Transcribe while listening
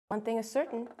One thing is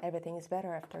certain, everything is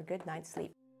better after a good night's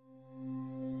sleep.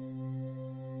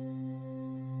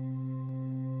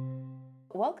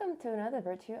 Welcome to another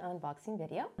VIRT-EU unboxing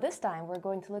video. This time we're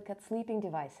going to look at sleeping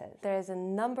devices. There's a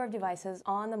number of devices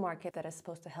on the market that are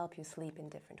supposed to help you sleep in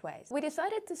different ways. We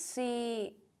decided to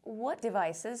see what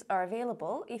devices are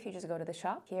available if you just go to the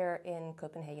shop here in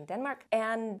Copenhagen, Denmark,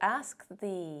 and ask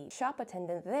the shop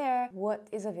attendant there what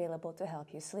is available to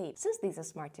help you sleep. Since these are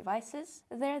smart devices,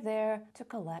 they're there to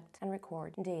collect and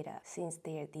record data. Since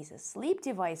these are sleep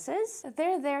devices,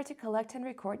 they're there to collect and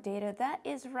record data that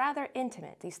is rather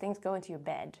intimate. These things go into your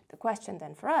bed. The question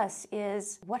then for us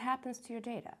is, what happens to your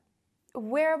data?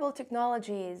 Wearable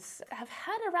technologies have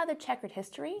had a rather checkered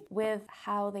history with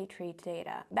how they treat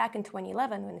data. Back in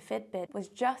 2011, when Fitbit was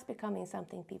just becoming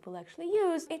something people actually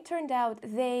use, it turned out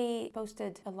they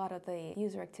posted a lot of the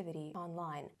user activity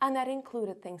online, and that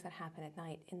included things that happen at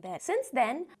night in bed. Since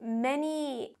then,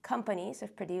 many companies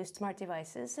have produced smart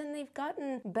devices, and they've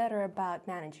gotten better about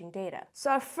managing data.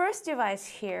 So our first device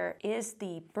here is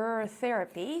the Beurer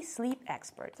Therapy Sleep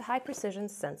Expert. It's a high-precision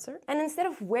sensor, and instead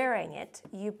of wearing it,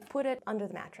 you put it under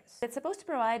the mattress. It's supposed to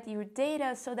provide you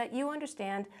data so that you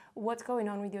understand what's going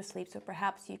on with your sleep, so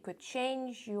perhaps you could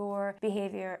change your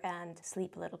behavior and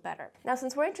sleep a little better. Now,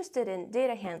 since we're interested in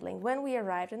data handling, when we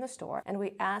arrived in the store and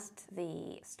we asked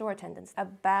the store attendants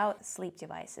about sleep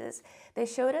devices, they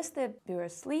showed us the Beurer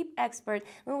Sleep Expert.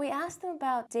 When we asked them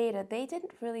about data, they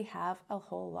didn't really have a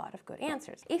whole lot of good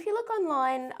answers. If you look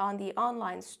online on the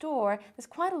online store, there's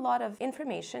quite a lot of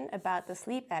information about the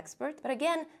Sleep Expert, but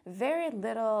again, very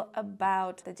little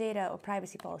about the data or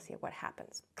privacy policy of what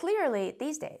happens. Clearly,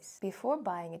 these days, before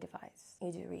buying a device,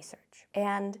 you do research.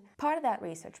 And part of that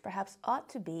research perhaps ought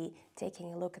to be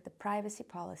taking a look at the privacy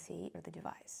policy of the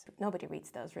device. Nobody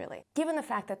reads those, really. Given the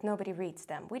fact that nobody reads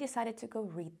them, we decided to go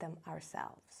read them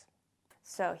ourselves.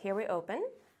 So here we open.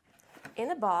 In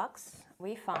the box,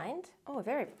 we find,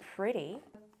 very pretty,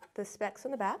 the specs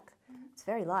on the back. It's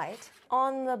very light.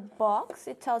 On the box,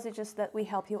 it tells you just that we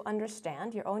help you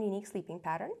understand your own unique sleeping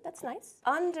pattern. That's nice.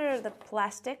 Under the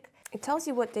plastic, it tells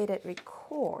you what data it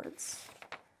records,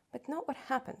 but not what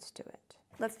happens to it.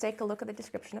 Let's take a look at the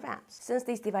description of apps. Since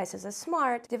these devices are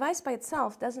smart, the device by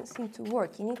itself doesn't seem to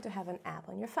work. You need to have an app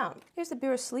on your phone. Here's the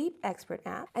Beurer Sleep Expert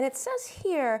app, and it says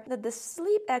here that the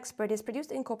Sleep Expert is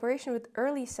produced in cooperation with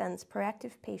Early Sense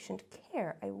Proactive Patient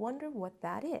Care. I wonder what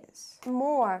that is.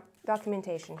 More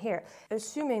documentation here.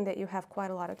 Assuming that you have quite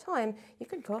a lot of time, you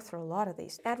could go through a lot of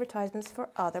these advertisements for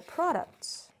other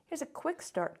products. Here's a quick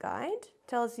start guide.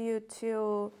 Tells you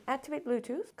to activate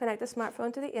Bluetooth, connect the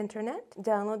smartphone to the internet,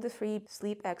 download the free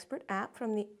Sleep Expert app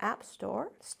from the App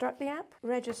Store, start the app,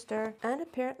 register, and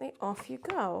apparently off you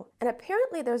go. And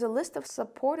apparently there's a list of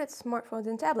supported smartphones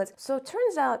and tablets. So it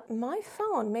turns out my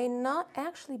phone may not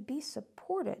actually be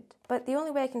supported. But the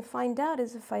only way I can find out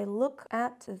is if I look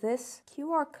at this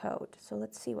QR code. So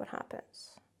let's see what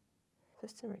happens.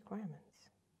 System requirements.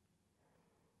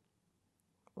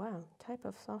 Wow, type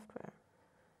of software.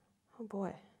 Oh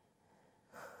boy.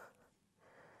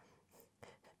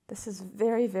 This is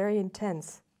very, very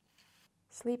intense.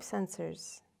 Sleep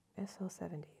sensors,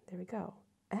 SL70. There we go.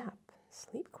 App,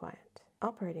 Sleep Quiet.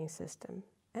 Operating system,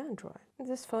 Android.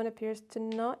 This phone appears to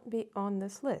not be on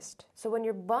this list. So when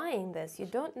you're buying this, you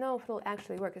don't know if it'll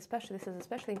actually work. This is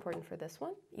especially important for this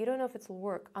one. You don't know if it'll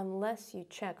work unless you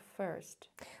check first.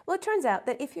 Well, it turns out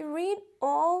that if you read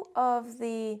all of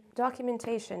the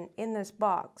documentation in this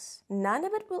box, none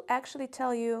of it will actually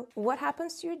tell you what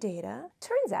happens to your data.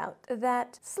 Turns out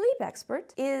that Sleep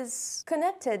Expert is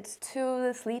connected to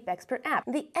the Sleep Expert app.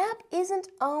 The app isn't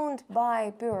owned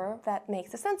by Beurer that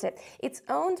makes the sensor. It's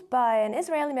owned by an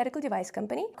Israeli medical device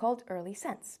company called Early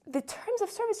Sense. The terms of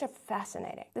service are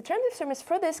fascinating. The terms of service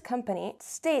for this company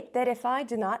state that if I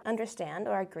do not understand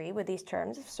or agree with these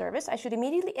terms of service, I should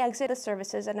immediately exit the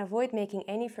services and avoid making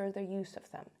any further use of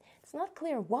them. It's not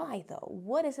clear why, though.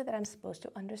 What is it that I'm supposed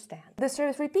to understand? The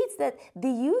service repeats that the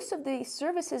use of the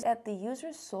service is at the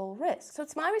user's sole risk. So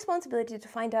it's my responsibility to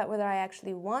find out whether I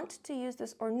actually want to use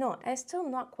this or not. I'm still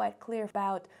not quite clear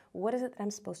about what is it that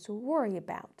I'm supposed to worry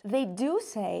about. They do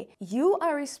say you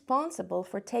are responsible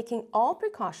for taking all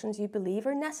precautions you believe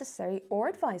are necessary or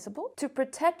advisable to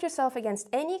protect yourself against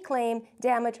any claim,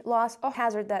 damage, loss, or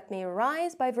hazard that may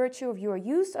arise by virtue of your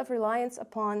use of reliance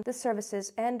upon the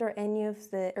services and or any of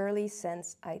the Early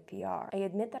Sense IPR. I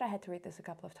admit that I had to read this a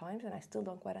couple of times and I still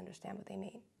don't quite understand what they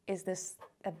mean. Is this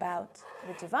about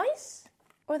the device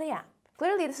or the app?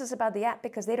 Clearly this is about the app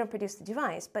because they don't produce the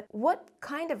device, but what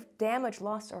kind of damage,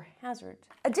 loss, or hazard?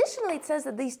 Additionally, it says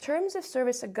that these terms of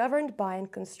service are governed by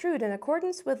and construed in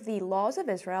accordance with the laws of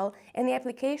Israel and the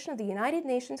application of the United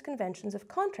Nations Conventions of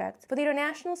Contracts for the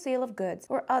international sale of goods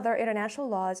or other international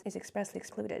laws is expressly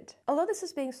excluded. Although this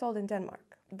is being sold in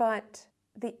Denmark, but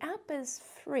the app is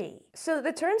free. So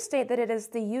the terms state that it is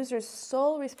the user's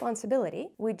sole responsibility.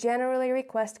 We generally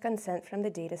request consent from the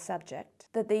data subject.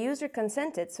 That the user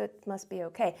consented, so it must be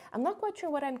okay. I'm not quite sure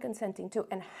what I'm consenting to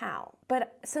and how.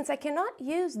 But since I cannot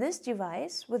use this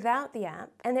device without the app,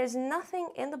 and there's nothing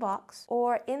in the box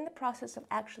or in the process of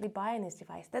actually buying this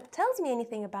device that tells me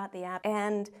anything about the app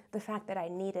and the fact that I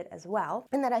need it as well,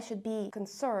 and that I should be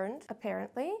concerned,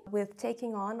 apparently, with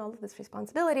taking on all of this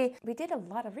responsibility, we did a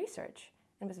lot of research.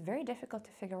 It was very difficult to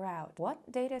figure out what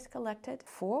data is collected,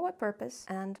 for what purpose,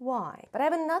 and why. But I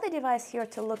have another device here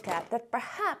to look at that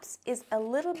perhaps is a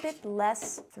little bit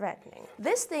less threatening.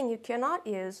 This thing you cannot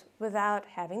use without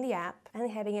having the app and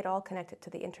having it all connected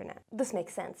to the internet. This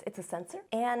makes sense. It's a sensor,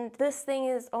 and this thing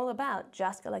is all about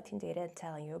just collecting data and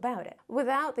telling you about it.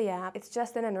 Without the app, it's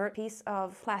just an inert piece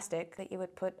of plastic that you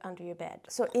would put under your bed.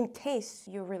 So in case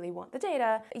you really want the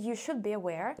data, you should be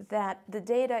aware that the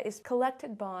data is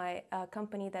collected by a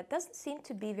company that doesn't seem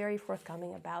to be very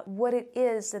forthcoming about what it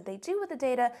is that they do with the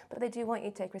data, but they do want you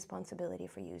to take responsibility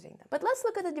for using them. But let's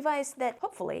look at the device that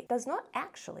hopefully does not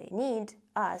actually need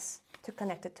us to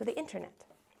connect it to the internet.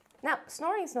 Now,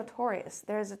 snoring is notorious.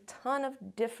 There's a ton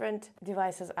of different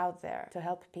devices out there to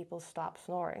help people stop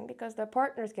snoring because their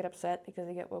partners get upset because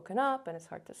they get woken up and it's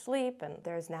hard to sleep, and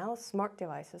there's now smart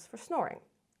devices for snoring.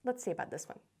 Let's see about this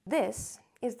one. This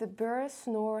is the Beurer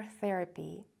Snore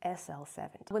Therapy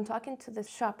SL70. When talking to the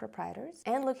shop proprietors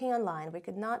and looking online, we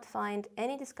could not find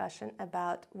any discussion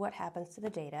about what happens to the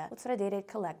data, what sort of data it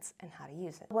collects, and how to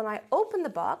use it. When I open the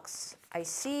box, I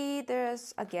see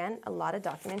there's, again, a lot of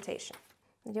documentation.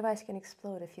 The device can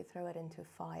explode if you throw it into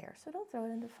fire, so don't throw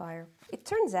it into fire. It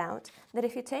turns out that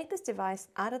if you take this device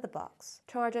out of the box,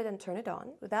 charge it and turn it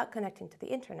on without connecting to the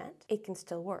internet, it can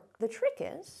still work. The trick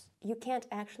is you can't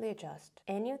actually adjust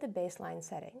any of the baseline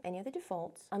settings, any of the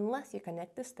defaults, unless you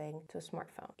connect this thing to a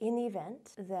smartphone. In the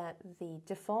event that the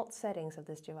default settings of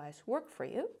this device work for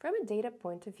you, from a data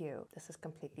point of view, this is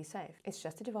completely safe. It's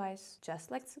just a device,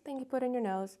 just like something you put in your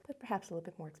nose, but perhaps a little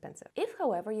bit more expensive. If,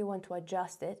 however, you want to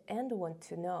adjust it and want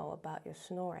to know about your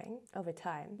snoring over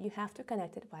time, you have to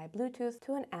connect it via Bluetooth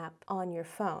to an app on your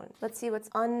phone. Let's see what's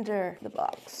under the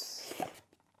box.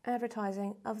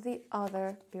 Advertising of the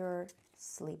other Beurer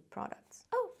sleep products.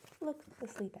 Oh, look, the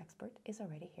sleep expert is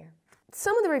already here.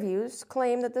 Some of the reviews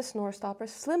claim that the snore stopper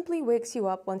simply wakes you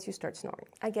up once you start snoring.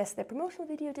 I guess their promotional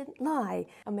video didn't lie.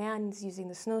 A man is using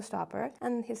the snore stopper,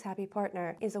 and his happy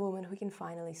partner is a woman who can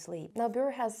finally sleep. Now,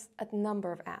 Beurer has a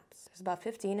number of apps. There's about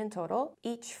 15 in total,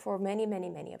 each for many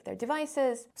of their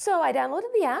devices. So I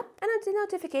downloaded the app, and a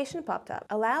notification popped up.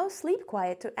 Allow Sleep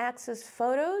Quiet to access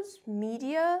photos,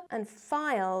 media, and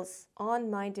files on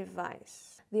my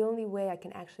device. The only way I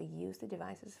can actually use the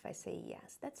device is if I say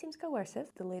yes. That seems coercive.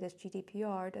 The latest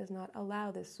GDPR does not allow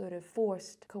this sort of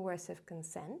forced coercive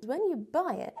consent. When you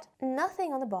buy it,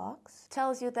 nothing on the box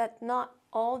tells you that not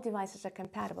all devices are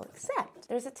compatible, except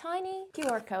there's a tiny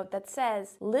QR code that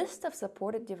says list of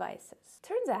supported devices.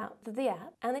 Turns out that the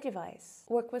app and the device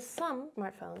work with some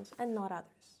smartphones and not others.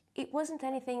 It wasn't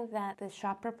anything that the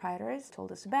shop proprietors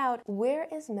told us about. Where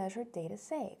is measured data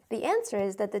saved? The answer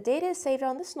is that the data is saved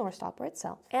on the snore stopper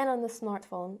itself and on the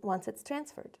smartphone once it's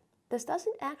transferred. This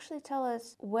doesn't actually tell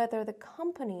us whether the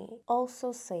company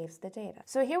also saves the data.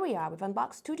 So here we are, we've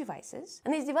unboxed two devices,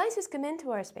 and these devices come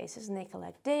into our spaces and they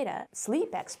collect data.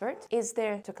 Sleep Expert is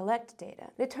there to collect data.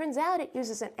 It turns out it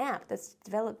uses an app that's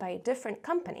developed by a different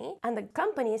company, and the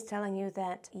company is telling you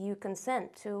that you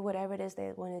consent to whatever it is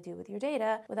they want to do with your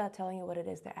data without telling you what it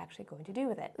is they're actually going to do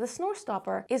with it. The snore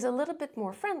stopper is a little bit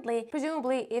more friendly,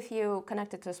 presumably if you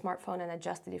connect it to a smartphone and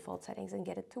adjust the default settings and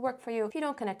get it to work for you. If you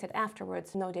don't connect it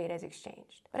afterwards, no data is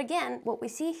exchanged. But again, what we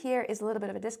see here is a little bit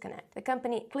of a disconnect. The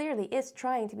company clearly is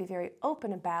trying to be very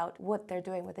open about what they're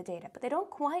doing with the data, but they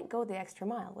don't quite go the extra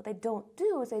mile. What they don't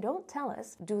do is they don't tell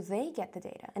us, do they get the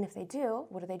data? And if they do,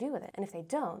 what do they do with it? And if they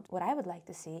don't, what I would like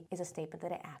to see is a statement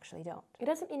that they actually don't. It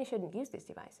doesn't mean you shouldn't use these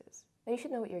devices, but you should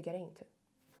know what you're getting into.